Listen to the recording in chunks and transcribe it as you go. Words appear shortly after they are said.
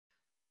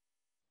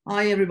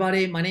Hi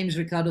everybody, my name is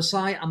Riccardo.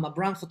 I'm a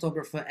brand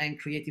photographer and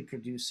creative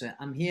producer.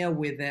 I'm here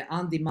with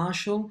Andy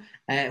Marshall,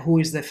 who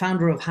is the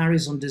founder of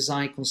Harrison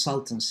Design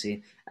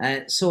Consultancy.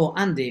 So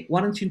Andy,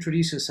 why don't you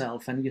introduce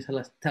yourself and you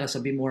tell us a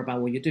bit more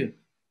about what you do?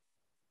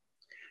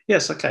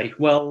 Yes, okay.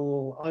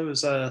 Well, I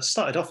was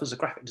started off as a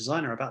graphic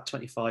designer about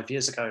 25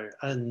 years ago,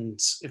 and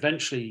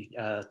eventually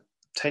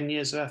 10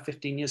 years ago,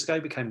 15 years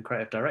ago, became a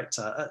creative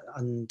director.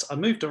 And I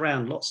moved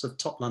around lots of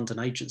top London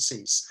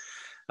agencies.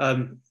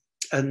 Um,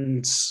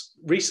 and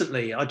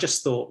recently, I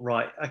just thought,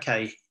 right,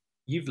 okay,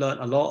 you've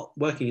learned a lot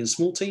working in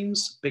small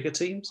teams, bigger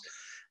teams,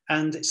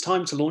 and it's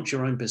time to launch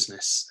your own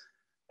business.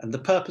 And the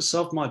purpose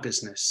of my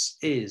business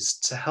is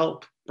to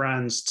help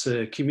brands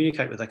to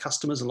communicate with their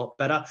customers a lot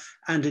better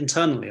and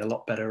internally a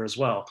lot better as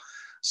well.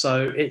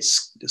 So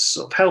it's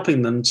sort of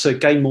helping them to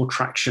gain more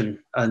traction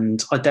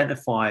and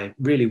identify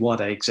really why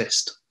they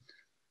exist.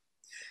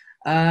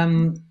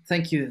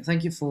 Thank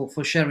you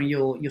for sharing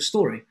your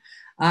story.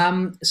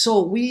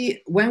 So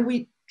when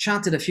we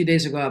chatted a few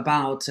days ago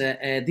about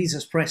this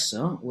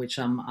espresso, which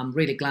I'm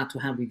really glad to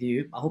have with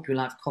you. I hope you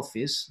like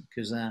coffees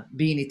because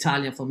being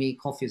Italian for me,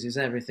 coffees is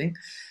everything.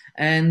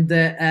 And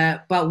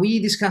but we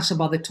discussed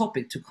about the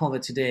topic to cover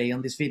today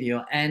on this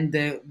video,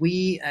 and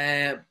we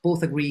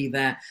both agree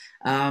that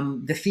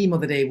the theme of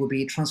the day will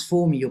be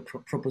transforming your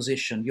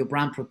proposition, your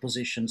brand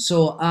proposition.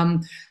 So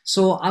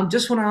I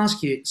just want to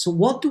ask you. So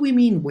what do we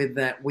mean with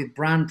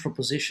brand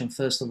proposition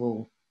first of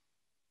all?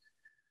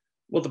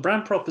 Well, the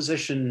brand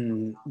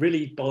proposition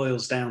really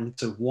boils down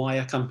to why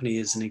a company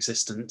is in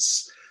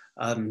existence.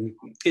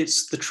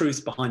 It's the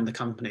truth behind the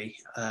company.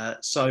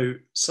 So,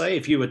 say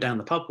if you were down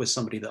the pub with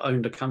somebody that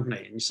owned a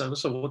company and you say,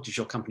 so what does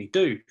your company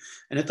do?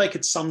 And if they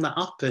could sum that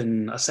up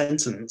in a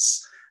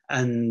sentence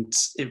and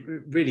it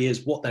really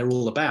is what they're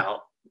all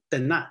about,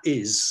 then that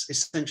is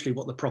essentially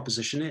what the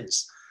proposition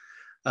is.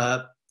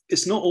 Uh,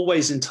 it's not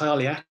always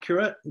entirely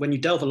accurate. When you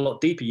delve a lot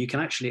deeper, you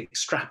can actually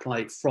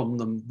extrapolate from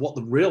them what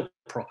the real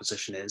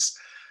proposition is,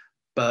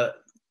 but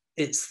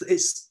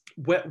it's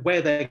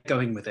where they're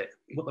going with it,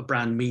 what the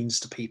brand means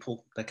to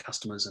people, their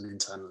customers, and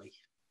internally.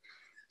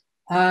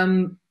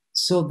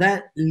 So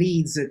that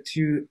leads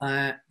to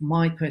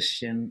my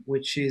question,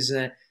 which is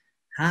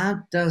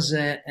how does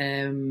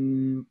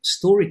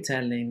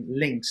storytelling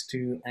links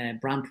to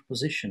brand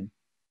proposition?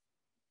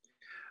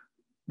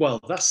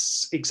 Well,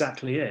 that's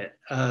exactly it.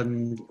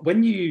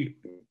 When you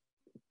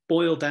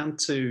boil down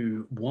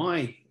to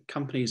why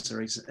companies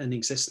are in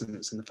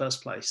existence in the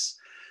first place,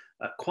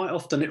 quite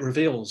often it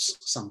reveals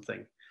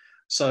something.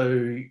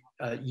 So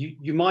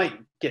you might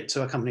get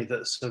to a company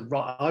that's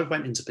right. I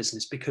went into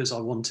business because I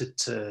wanted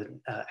to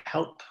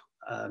help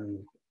a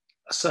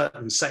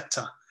certain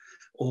sector,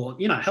 or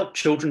help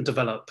children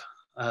develop,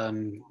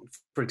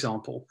 for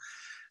example.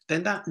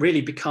 Then that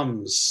really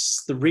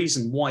becomes the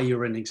reason why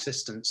you're in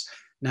existence.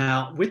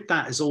 Now, with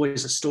that is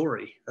always a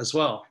story as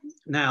well.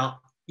 Now,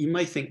 you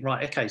may think,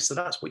 right, okay, so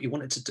that's what you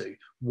wanted to do.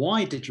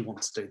 Why did you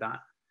want to do that?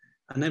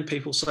 And then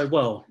people say,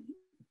 well,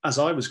 as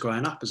I was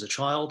growing up as a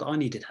child, I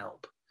needed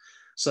help.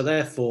 So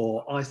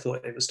therefore, I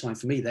thought it was time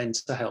for me then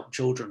to help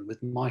children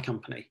with my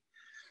company.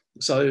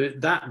 So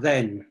that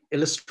then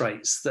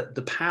illustrates that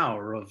the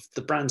power of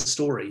the brand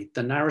story,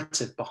 the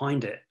narrative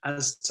behind it,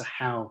 as to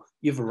how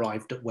you've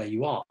arrived at where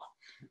you are.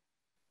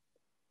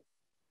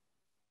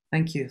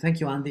 Thank you,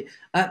 Andy.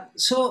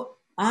 So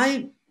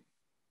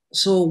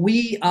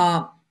we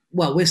are,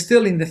 well, we're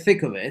still in the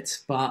thick of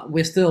it, but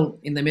we're still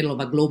in the middle of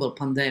a global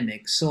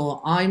pandemic.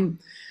 And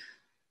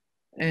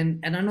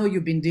I know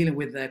you've been dealing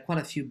with quite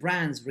a few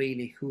brands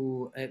really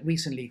who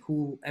recently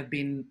who have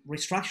been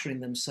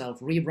restructuring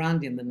themselves,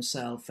 rebranding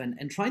themselves,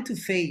 and trying to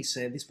face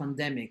this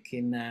pandemic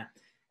in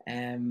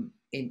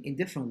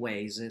different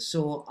ways.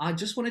 So I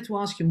just wanted to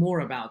ask you more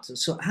about.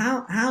 So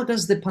how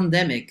does the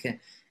pandemic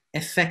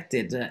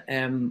affected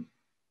and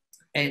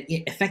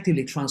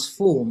effectively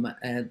transform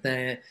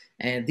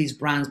these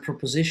brands'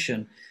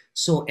 proposition?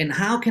 So, and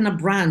how can a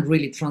brand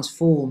really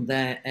transform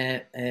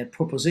their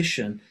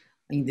proposition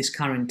in these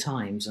current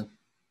times?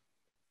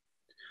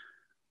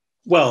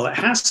 Well, it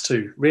has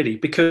to really,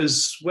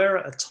 because we're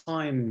at a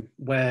time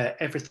where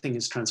everything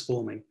is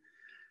transforming.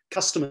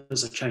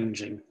 Customers are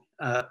changing.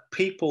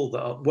 People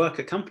that work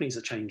at companies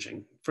are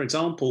changing. For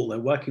example, they're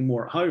working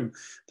more at home.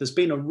 There's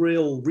been a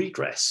real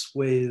regress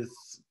with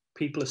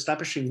people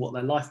establishing what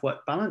their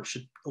life-work balance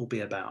should all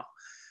be about.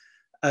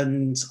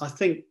 And I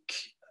think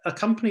a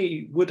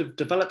company would have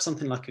developed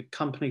something like a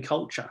company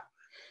culture.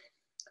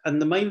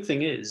 And the main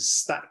thing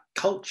is that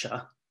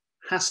culture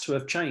has to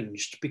have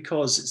changed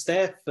because it's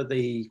there for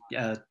the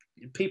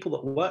people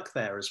that work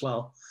there as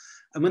well.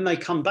 And when they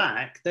come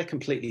back, they're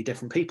completely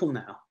different people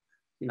now.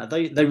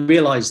 They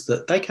realize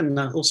that they can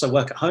also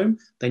work at home.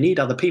 They need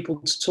other people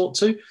to talk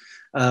to.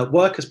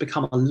 Work has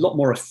become a lot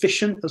more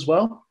efficient as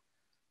well.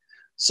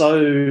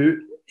 So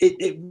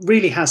it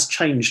really has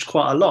changed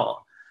quite a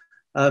lot.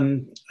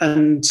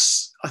 And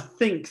I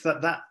think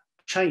that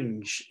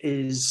change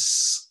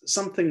is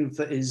something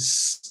that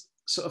is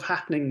sort of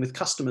happening with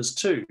customers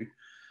too.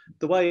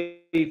 The way,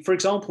 for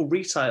example,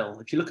 retail,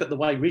 if you look at the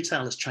way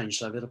retail has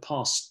changed over the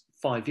past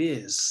 5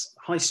 years,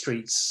 high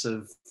streets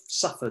have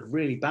suffered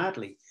really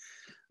badly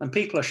and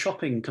people are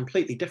shopping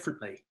completely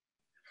differently.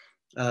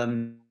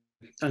 And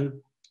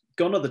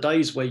gone are the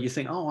days where you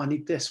think, oh, I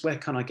need this, where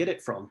can I get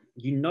it from?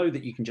 You know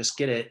that you can just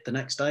get it the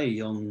next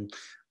day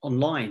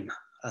online.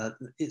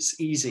 It's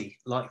easy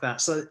like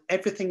that. So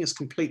everything has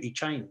completely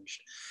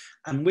changed.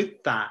 And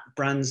with that,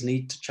 brands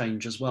need to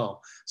change as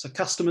well. So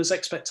customers'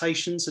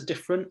 expectations are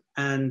different,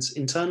 and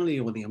internally,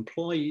 or the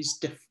employees,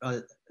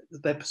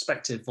 their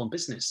perspective on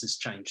business has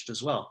changed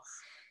as well.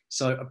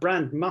 So a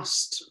brand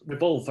must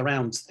revolve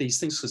around these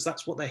things because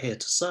that's what they're here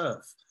to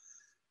serve.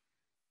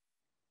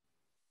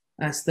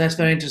 That's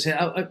very interesting.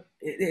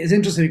 It's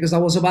interesting because I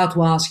was about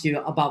to ask you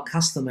about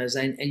customers,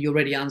 and you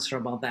already answered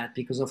about that.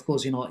 Because of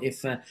course, you know,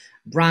 if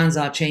brands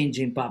are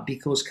changing, but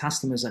because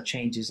customers are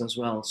changing as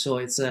well. So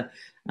it's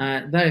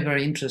very,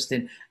 very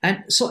interesting.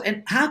 And so,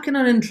 and how can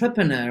an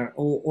entrepreneur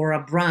or a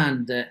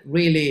brand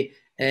really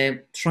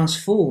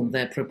transform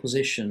their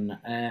proposition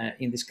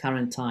in this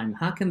current time?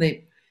 How can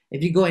they?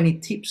 Have you got any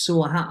tips,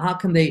 or how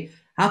can they?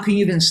 How can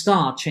you even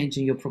start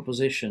changing your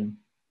proposition?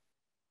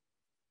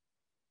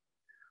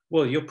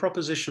 Well, your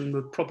proposition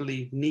would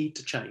probably need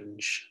to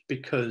change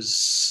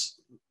because,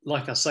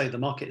 like I say, the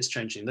market is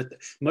changing.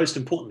 Most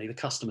importantly, the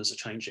customers are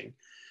changing.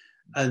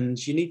 And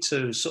you need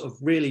to sort of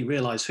really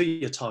realize who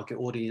your target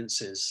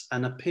audience is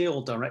and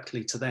appeal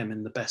directly to them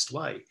in the best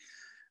way.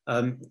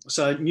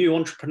 So new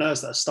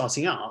entrepreneurs that are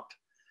starting up,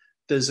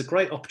 there's a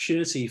great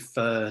opportunity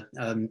for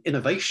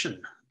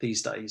innovation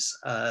these days.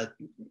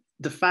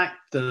 The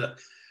fact that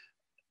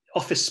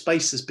office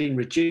space has been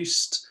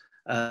reduced,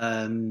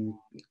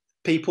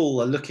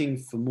 people are looking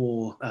for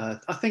more.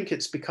 I think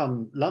it's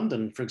become,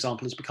 London, for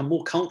example, has become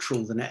more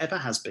cultural than it ever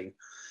has been.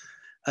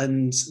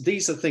 And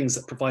these are things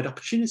that provide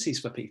opportunities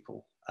for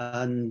people.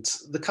 And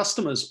the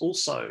customers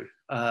also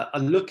are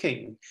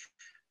looking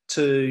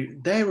to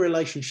their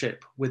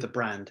relationship with a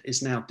brand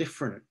is now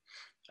different.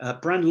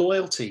 Brand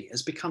loyalty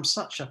has become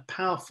such a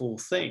powerful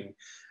thing.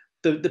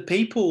 The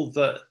people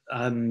that,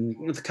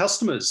 the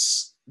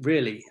customers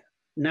really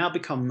now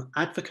become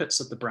advocates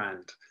of the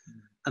brand.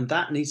 And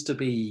that needs to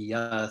be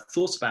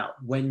thought about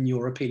when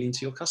you're appealing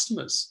to your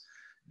customers.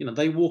 You know,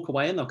 they walk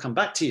away and they'll come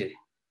back to you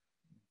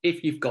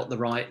if you've got the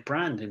right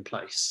brand in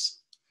place.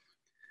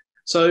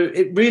 So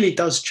it really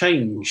does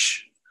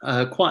change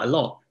quite a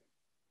lot.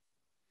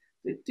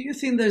 Do you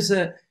think there's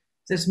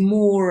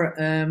more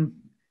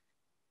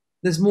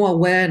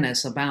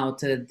awareness about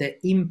the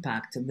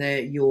impact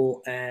that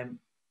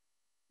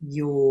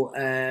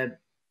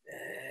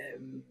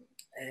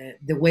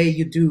the way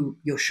you do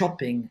your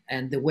shopping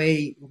and the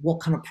way what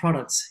kind of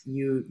products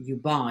you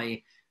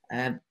buy?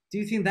 Do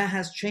you think that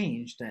has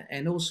changed?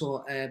 And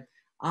also,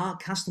 are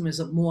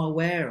customers more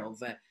aware of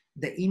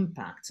the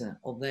impact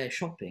of their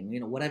shopping? You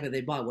know, whatever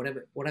they buy,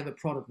 whatever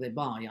product they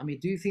buy. I mean,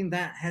 do you think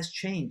that has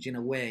changed in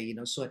a way? You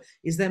know, so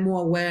is there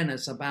more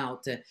awareness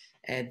about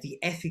the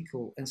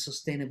ethical and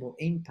sustainable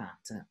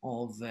impact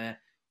of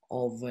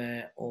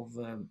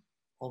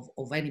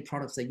any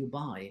products that you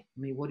buy? I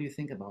mean, what do you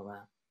think about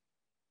that?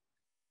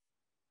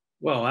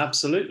 Well,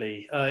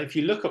 absolutely. If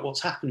you look at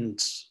what's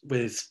happened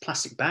with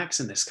plastic bags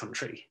in this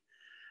country,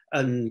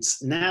 and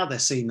now they're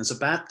seen as a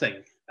bad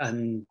thing.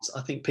 And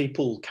I think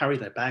people carry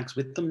their bags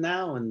with them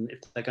now, and if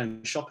they're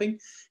going shopping,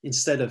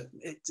 instead of,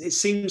 it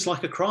seems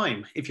like a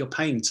crime if you're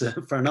paying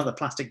for another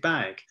plastic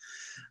bag.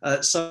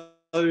 So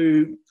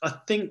I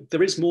think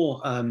there is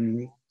more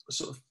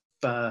sort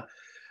of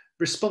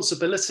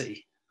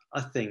responsibility,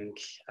 I think.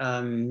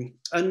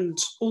 And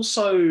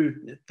also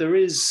there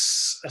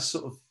is a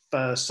sort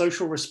of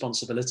social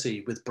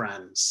responsibility with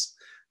brands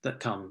that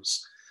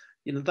comes.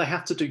 You know, they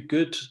have to do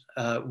good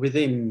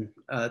within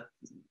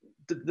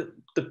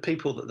the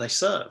people that they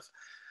serve.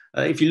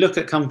 If you look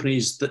at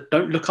companies that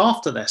don't look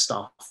after their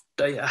staff,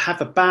 they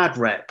have a bad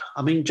rep.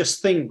 I mean,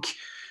 just think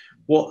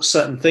what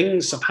certain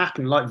things have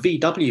happened, like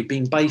VW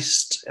being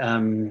based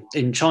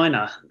in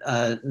China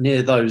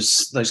near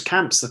those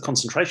camps, the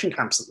concentration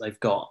camps that they've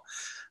got.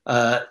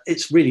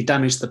 It's really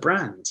damaged the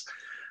brand.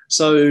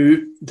 So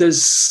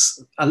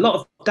there's a lot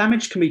of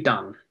damage can be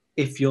done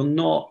if you're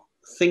not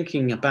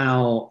thinking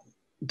about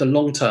the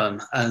long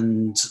term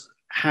and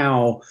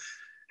how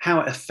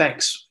it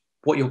affects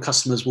what your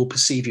customers will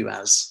perceive you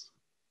as.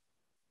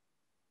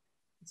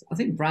 I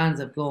think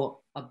brands have got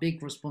a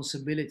big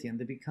responsibility and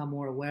they become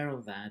more aware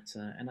of that.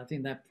 And I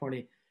think that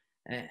probably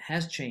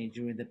has changed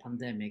during the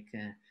pandemic.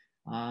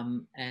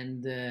 But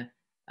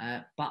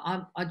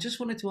I just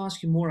wanted to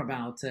ask you more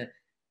about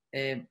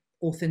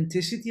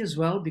authenticity as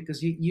well,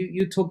 because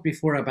you talked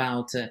before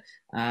about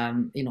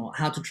you know,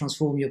 how to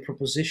transform your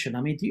proposition.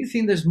 I mean, do you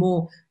think there's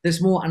more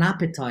an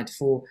appetite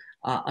for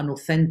an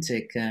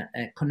authentic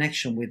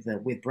connection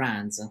with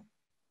brands?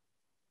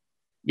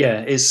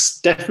 Yeah, it's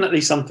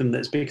definitely something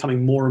that's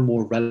becoming more and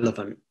more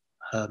relevant.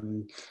 I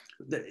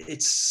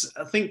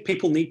think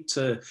people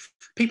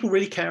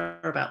really care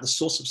about the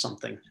source of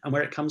something and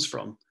where it comes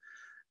from.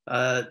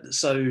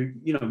 So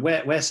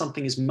where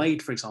something is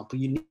made, for example,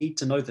 you need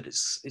to know that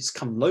it's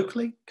come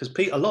locally, because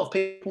a lot of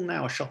people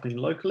now are shopping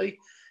locally,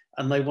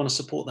 and they want to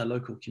support their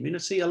local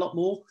community a lot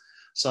more.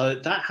 So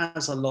that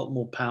has a lot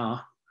more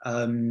power.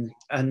 And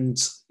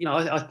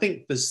I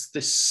think there's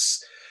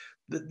this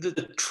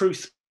the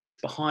truth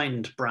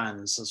behind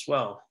brands as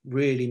well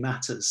really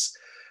matters,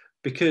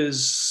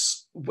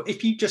 because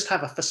if you just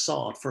have a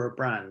facade for a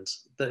brand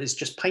that is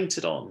just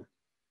painted on,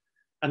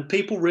 and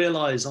people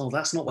realize, oh,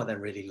 that's not what they're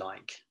really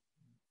like.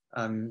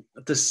 When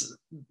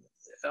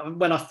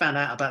I found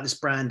out about this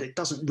brand, it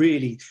doesn't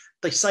really,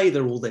 they say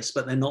they're all this,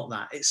 but they're not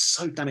that. It's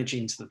so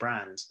damaging to the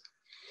brand.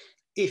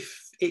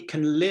 If it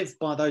can live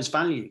by those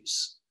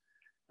values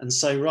and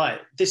say,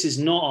 right, this is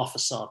not our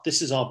facade,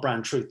 this is our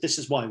brand truth, this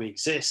is why we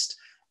exist,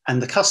 and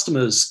the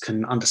customers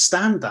can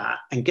understand that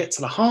and get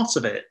to the heart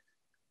of it,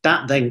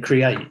 that then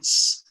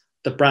creates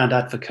the brand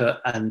advocate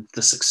and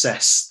the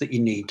success that you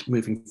need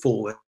moving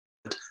forward.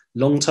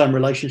 Long-term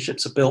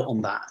relationships are built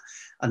on that,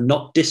 and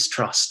not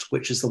distrust,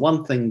 which is the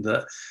one thing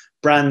that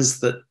brands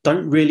that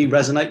don't really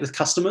resonate with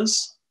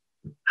customers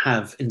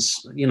have.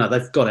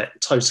 They've got it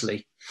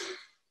totally.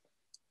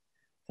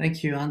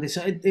 Thank you, Andy.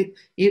 So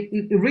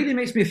it really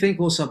makes me think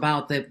also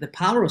about the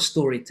power of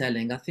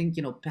storytelling. I think,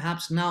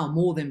 perhaps now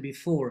more than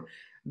before,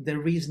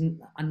 there is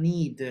a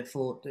need to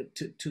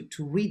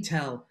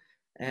retell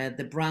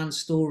the brand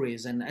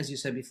stories, and as you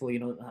said before,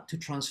 to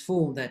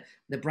transform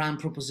the brand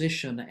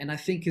proposition. And I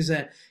think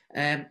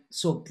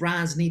so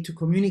brands need to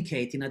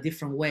communicate in a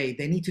different way.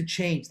 They need to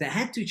change. They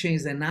had to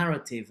change their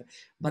narrative,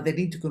 but they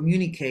need to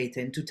communicate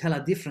and to tell a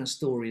different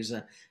stories.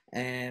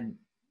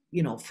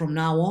 From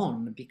now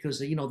on, because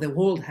the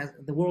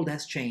world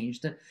has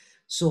changed.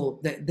 So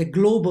the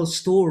global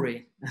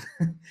story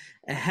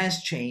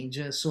has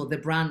changed. So the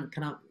brand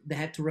they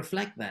have to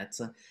reflect that.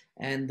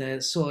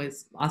 And so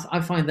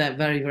I find that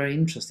very, very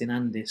interesting,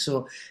 Andy.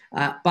 So,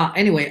 but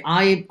anyway,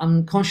 I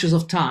am conscious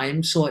of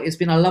time, so it's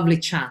been a lovely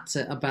chat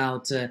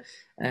about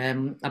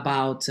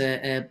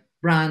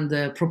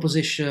brand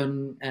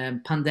proposition,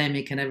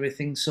 pandemic, and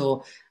everything.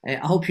 So I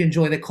hope you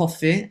enjoy the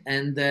coffee,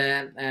 and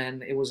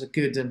it was a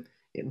good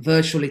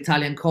virtual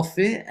Italian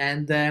coffee.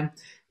 And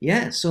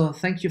so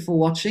thank you for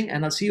watching,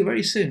 and I'll see you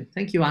very soon.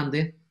 Thank you,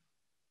 Andy.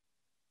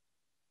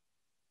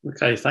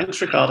 Okay,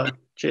 thanks, Riccardo.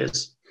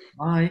 Cheers.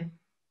 Bye.